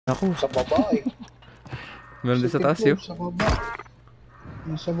Ako. Sa baba eh. Meron din sa taas yun. Sa baba.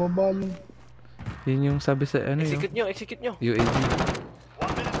 Yung sa baba yun. Yun yung sabi sa ano yun. Execute nyo, execute nyo. UAV.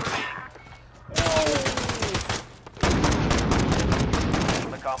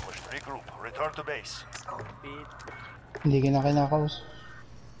 Accomplished. Regroup. Return to base. Hindi ka na kinakaus.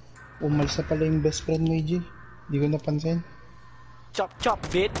 Umalis na pala yung best friend mo, EJ. Hindi ko napansin. Chop chop,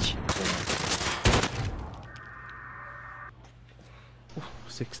 bitch!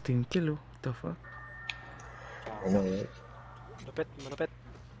 16 kilo. What the fuck? Ano yun? Malapit, malapit.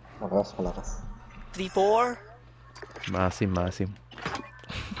 Malakas, malakas. 3-4. Masim. 3-4.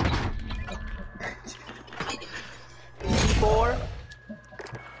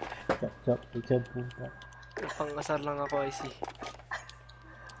 Chop, punta. Pangasar lang ako, I see.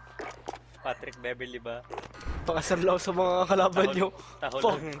 Patrick Beverly ba? Pangasar lang sa mga kalaban nyo.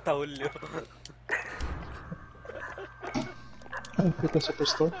 Tahol yun. Ang puta sa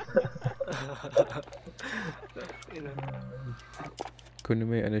pusto. Kunin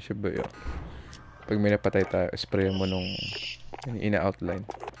mo yung ano siya ba yun? Pag may napatay tayo, spray mo nung ina-outline.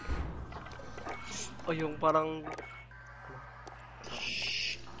 O yung parang...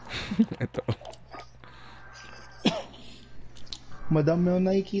 Ito. Madami yung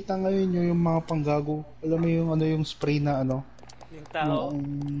nakikita ngayon yung mga panggago. Alam mo yung ano yung spray na ano? Yung tao.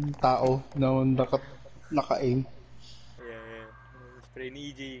 Yung tao na naka-aim. Yeah. Spray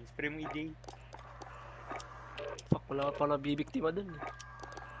ni EJ. Spray mo EJ. Fuck, wala ka pa nabibiktima dun.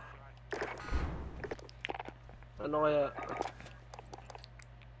 Ano kaya?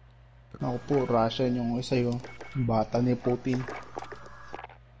 Ako po, Russian yung isa yung bata ni Putin.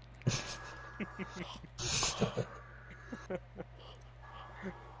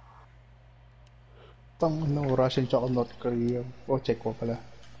 Tang ano, Russian tsaka North Korea. Oh, check ko pala.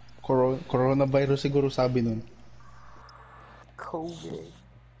 Coronavirus siguro sabi nun. COVID.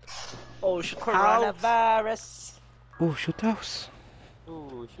 Oh, shit. Coronavirus. Oh, shoot house.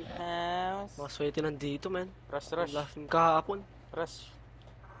 Ooh, shoot house. Mga swerte nandito, man. Rush. Laughing kahapon. Rush.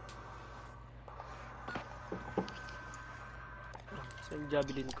 Sa yung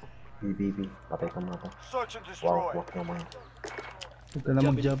javelin ko. BBB, patay ka mata. Search and Wow, destroy. wak naman. Huwag ka na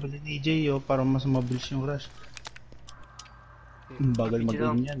mag-javelin EJ para mas mabilis yung rush. Ang bagal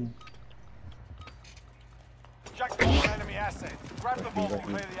mag-aim yan. Jack down an enemy asset. Grab the bomb and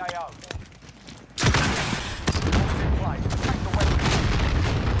clear the AO. Play. Attack the weapon.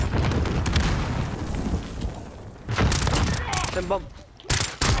 Send bomb.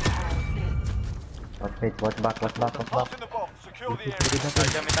 Wait, watch back. Plant in the bomb. Secure the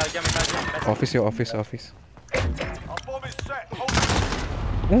area. May tao dyan. Office yung office. Our bomb is set. Hold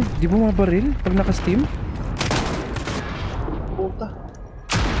Oh, di mo mabaril pag naka-steam? Puta.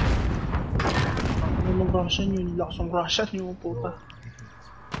 Ano ng Russian yun? Lakas ng Russian yung puta.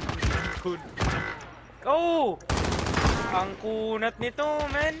 Oh! Ang kunat nito,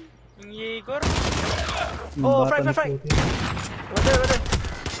 man. Yung Yegor. Yung Oh, bata fry. ni Putin. Wala.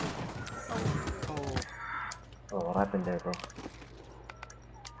 Oh, what happened there, bro?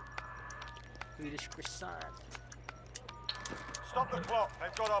 Swedish croissant. Stop the clock.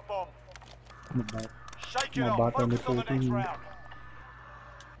 They've got our bomb. Shake it Mga off. bata ni Focus on the next Putin. round.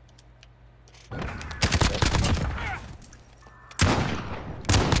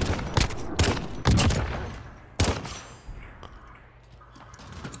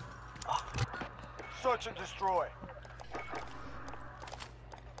 Search and destroy.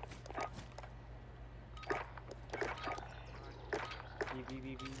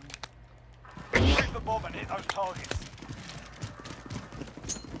 Use the bomb and hit those targets.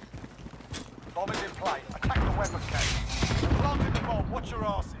 Bomb is in play. Attack the weapon cache. They're planting the bomb. Watch your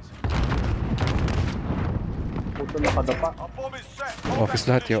asses. Puta nakadapa. Our bomb is set. Hold Office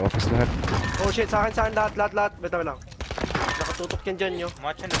that lahat yun, office lahat. Oh shit, sa akin lahat. Bitaw lang. Nakatutok yan dyan, yo.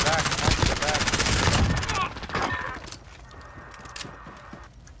 Watch in the back.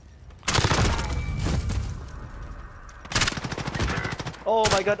 Oh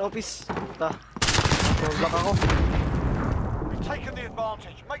my god, office. Puta. Block ako. We've taken the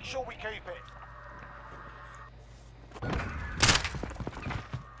advantage. Make sure we keep it.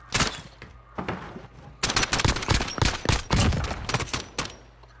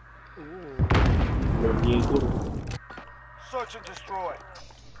 Search and destroy.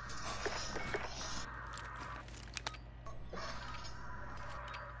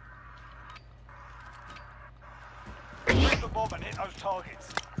 Use the bomb and hit those targets.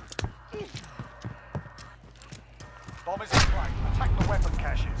 Bomb is in play. Attack the weapon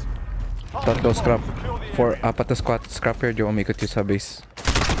caches. Tatlo scrap. Apat na scrap here, yung umikot yung sa base.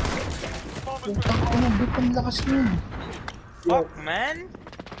 Putang ina, ba't ang lakas nun? Fuck, man.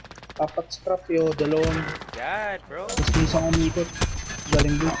 Apat scrap yo, dalawang. God, bro. Tapos may isang umikot.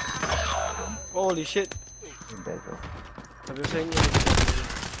 Galing blue. Holy shit. Hindi ko. Sabi ko sa inyo.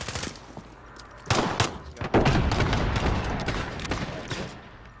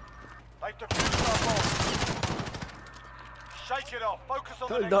 They've defused our bomb. Shake it off. Focus on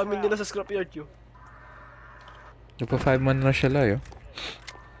the Ang next dami nila round. sa scrapyard yo. Nagpa 5 man na siya layo.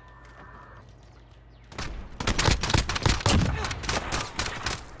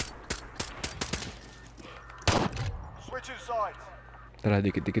 Switching sides. Tara,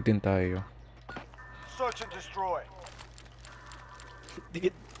 dikit-dikitin tayo. Search and destroy.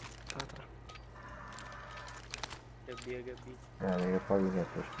 Dikit. Tara, tara. Gabi, gabi. Yeah, they'll probably get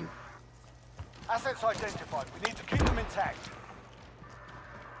pushed deep. Assets identified. We need to keep them intact.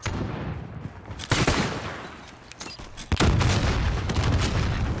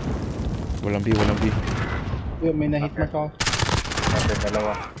 Walang B, walang B. Yo, may nahit na ka. Tapos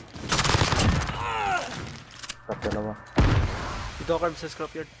dalawa. Tapos dalawa. Dito ako sa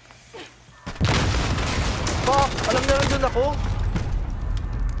scrapyard. Fuck! Alam na nandun ako!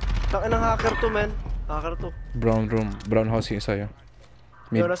 Tangin ng hacker to, man. Hacker to. Brown room, brown house yung isa yun.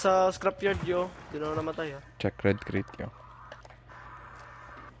 Mid. Yo, nasa scrapyard yo. Di na ako namatay ha. Check red crate yun.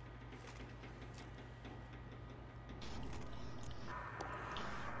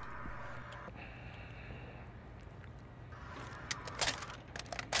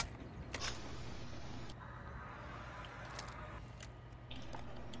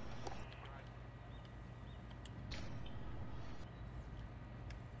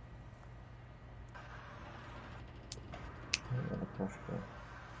 Push ko.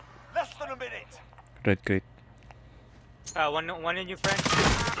 Less than a minute. Red crate. One in your friend.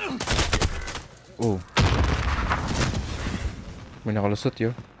 Oh. May nakalusot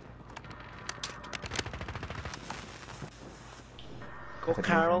yun. Go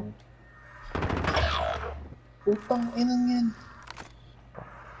Carol. Putang inang yan.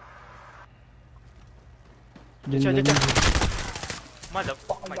 Diyan, diyan, diyan.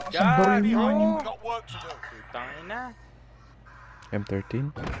 Motherfucker, my Lakas ang God, baril bro. mo. We've got work to do. Putang ina.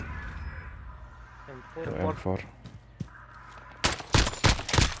 M13. M4 O M4.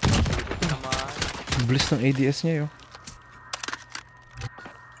 naman. Bliss ng ADS niya yun.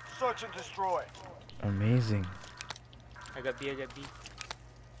 Search and destroy. Amazing. Agabi, agabi.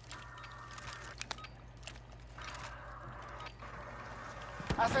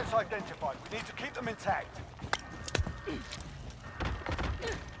 Assets identified. We need to keep them intact.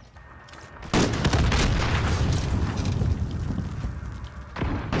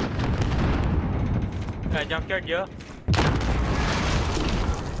 Junkyard, yo.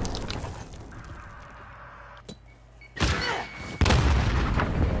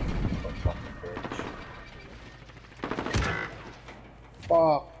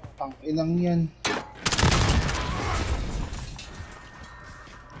 Fuck. Tang inang yan.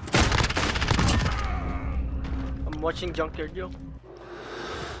 I'm watching junkyard yo.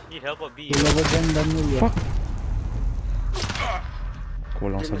 Need help with B. Dalawa dyan, Daniel. Fuck!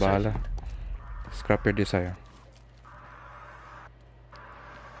 Kulang sa bala. Scrapper di sa'yo.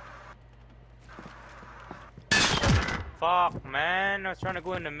 Fuck, man. I was trying to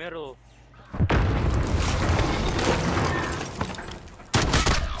go in the middle.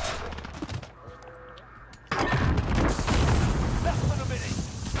 Less than a minute.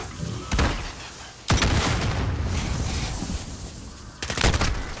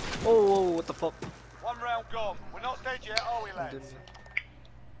 Oh, whoa, what the fuck? One round gone. We're not dead yet, are we, lads?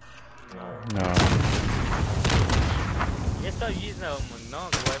 No. Yes, stop using that one. No,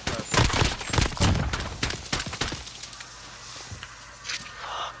 the wiper.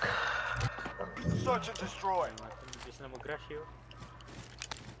 Search and destroy. Just na mag-rush you.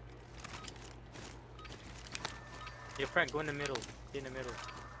 Your friend, go in the middle. Stay in the middle.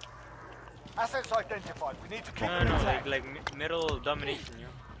 Assets identified. We need to keep No, them no, no, intact. middle domination, yo.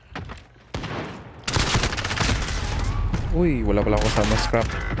 Uy, wala pala ako kasama scrap.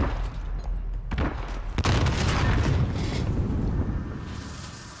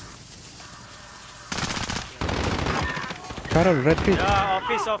 Carol, red pit. Yeah,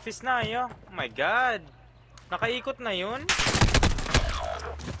 office na, yo. Oh my God. Nakaikot na yun?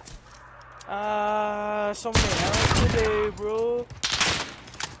 Somewhere else today, bro.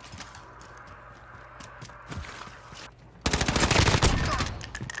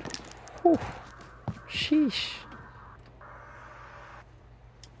 Sheesh.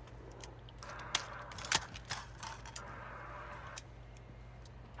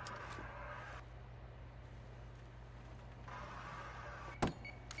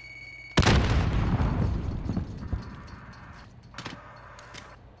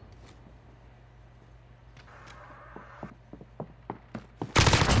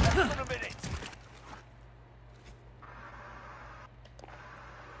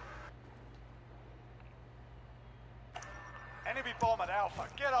 bomb at Alpha.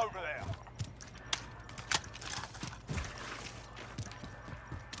 Get over there.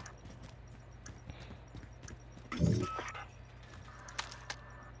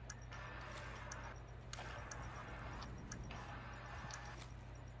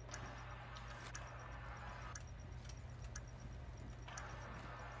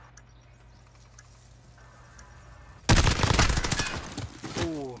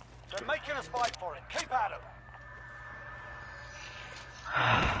 Ooh. They're making us fight for it. Keep at them.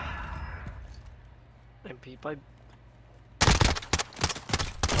 MP5.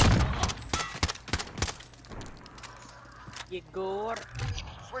 Igor.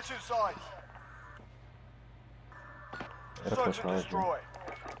 Switching sides. Era Search and passado. destroy.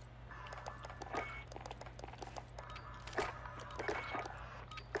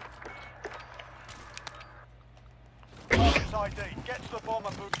 Target's ID. Get to the bomb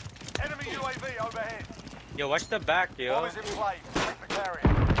and move. Enemy UAV overhead. Yo, watch the back, Bomb yo. is in play. Protect the carrier.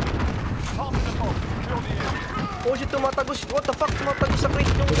 Planting the bomb. Kill the enemy. Oh shit, tumatagos. What the fuck? Tumatagos sa crate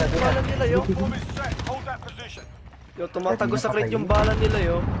yung bala nila, yo. Bomb is set. Hold that position. Yo, tumatagos sa crate yung bala nila,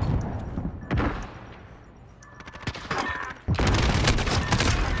 yo.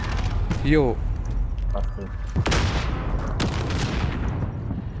 Yo, After.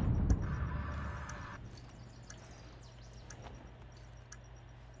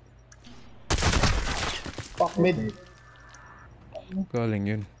 Fuck mid. galing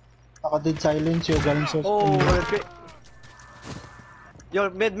yun. Naka-dead silence yo, galing sa... Oh, okay.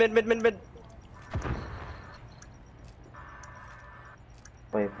 Yo, mid.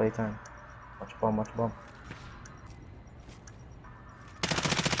 Play time. Watch bomb.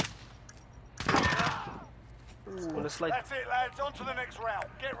 Ooh, slide. That's it, lads. On to the next round.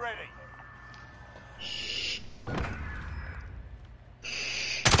 Get ready.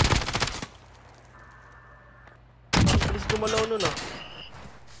 Please gumalaw nun, ah.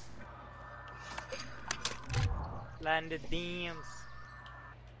 Landed beams.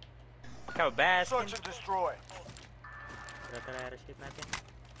 Ikaw, Baskin. Search and destroy. Tara, rush hit natin.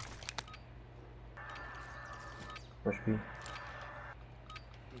 Push B.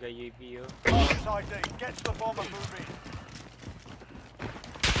 Gay UAV, yo. Target's ID. Get to the bomb and move in.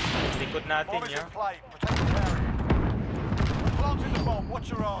 Likod natin, Bomb is yo. in play. Protect the carrier. We're planting the bomb. Watch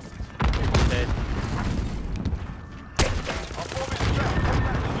your asses. Dead. Our bomb is set. Hold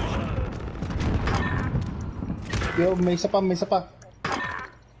that position. Yo, may isa pa.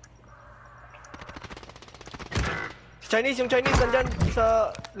 Yung Chinese nandyan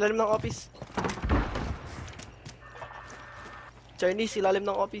sa ilalim ng office. Chinese, ilalim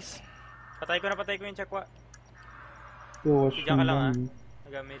ng office. Patay ko yung chakwa. Yo, Diyan ka lang, ha.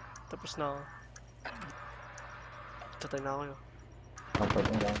 Nagamit. Tapos na ako. Tatay na ako, yo. Comfort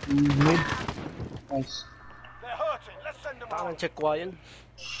and down. Mid. Nice. They're hurting. Let's send them Parang out. check kwa yun.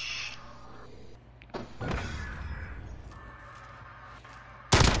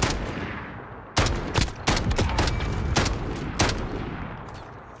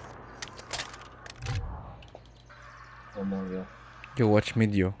 One more, yo. Yo, watch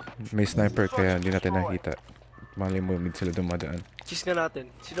mid yo. May sniper kaya hindi natin nakita. Malay mo mid sila dumadaan. Cheese nga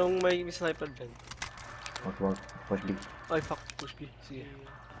natin. Sinong may sniper dyan? Watch. Push B. Ay, fuck. Push B. Sige.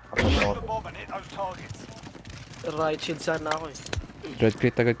 Use the bomb and hit those targets. Right shield sana ako eh. Red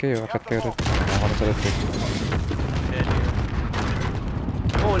crate agad kayo. Akat kayo red. Ako na sa red crate. Dead, yo.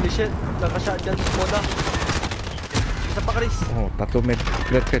 Holy shit. Naka-shotgun. Moda. Isa pa, Chris. Oh, tatlo mid.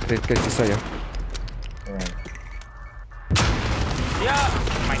 Red crate isa yo. Ayan. Yeah!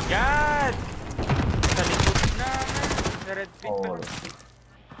 Oh my god! Sa likod namin. Sa red pit pa. Oh.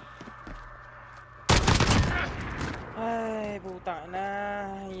 Ay, putang na.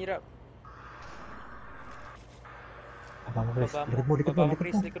 Hirap. Abang mo, Chris. Baba mo. Likod Baba mo. mo,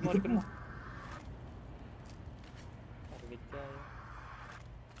 Chris. Likod mo. Target ka, yo.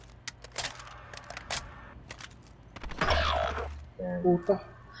 Ayan. Puta.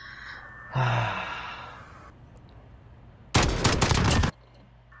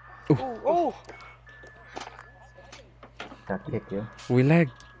 Oh! Got kick, yo. We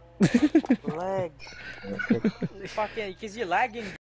lag. Lag. Ayan, kick. Fuck yeah, because you're lagging.